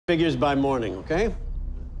Figures by morning, okay?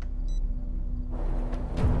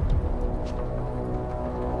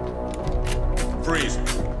 Freeze.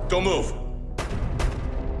 Don't move.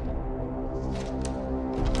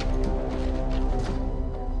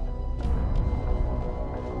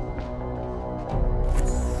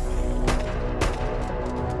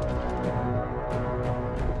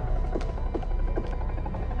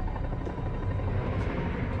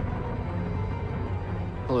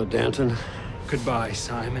 Hello, Danton. Goodbye,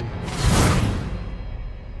 Simon.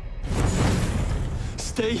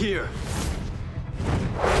 Stay here.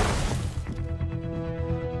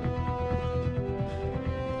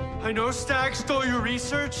 I know Stagg stole your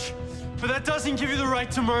research, but that doesn't give you the right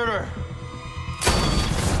to murder.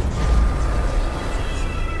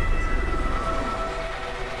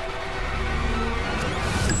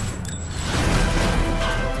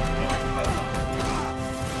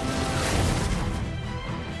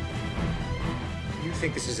 You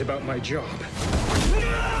think this is about my job?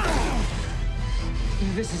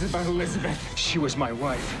 This is about Elizabeth. She was my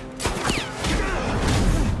wife.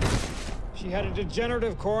 She had a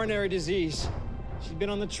degenerative coronary disease. She'd been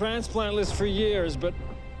on the transplant list for years, but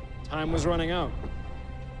time was running out.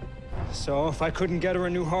 So if I couldn't get her a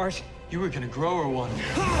new heart, you were gonna grow her one.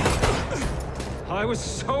 I was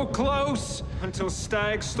so close until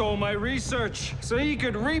Stagg stole my research so he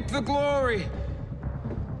could reap the glory.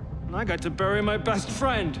 And I got to bury my best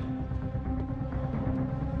friend.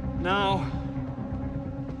 Now,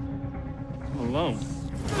 I'm alone.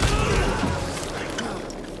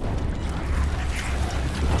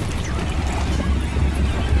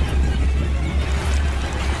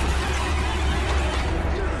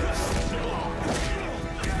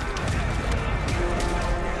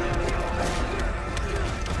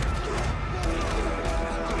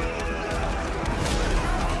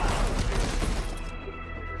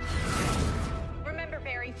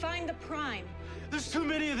 Find the Prime. There's too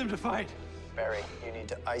many of them to fight. Barry, you need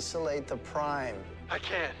to isolate the Prime. I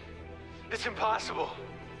can't. It's impossible.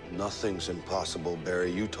 Nothing's impossible,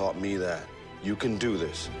 Barry. You taught me that. You can do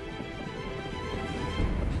this.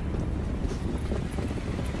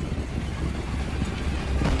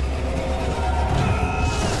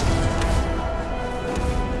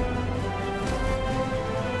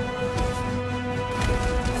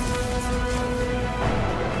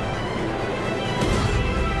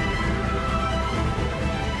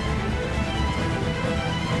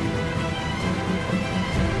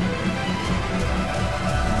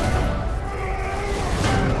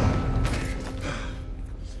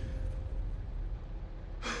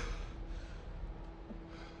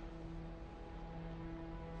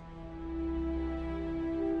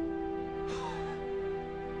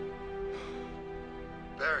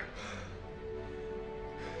 Barry.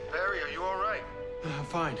 Barry, are you all right? I'm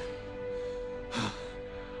fine.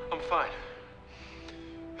 I'm fine.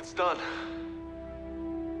 It's done.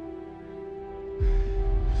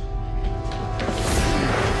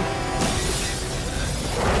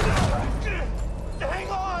 Hang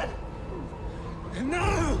on!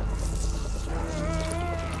 No!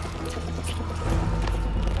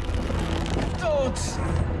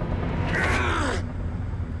 Don't!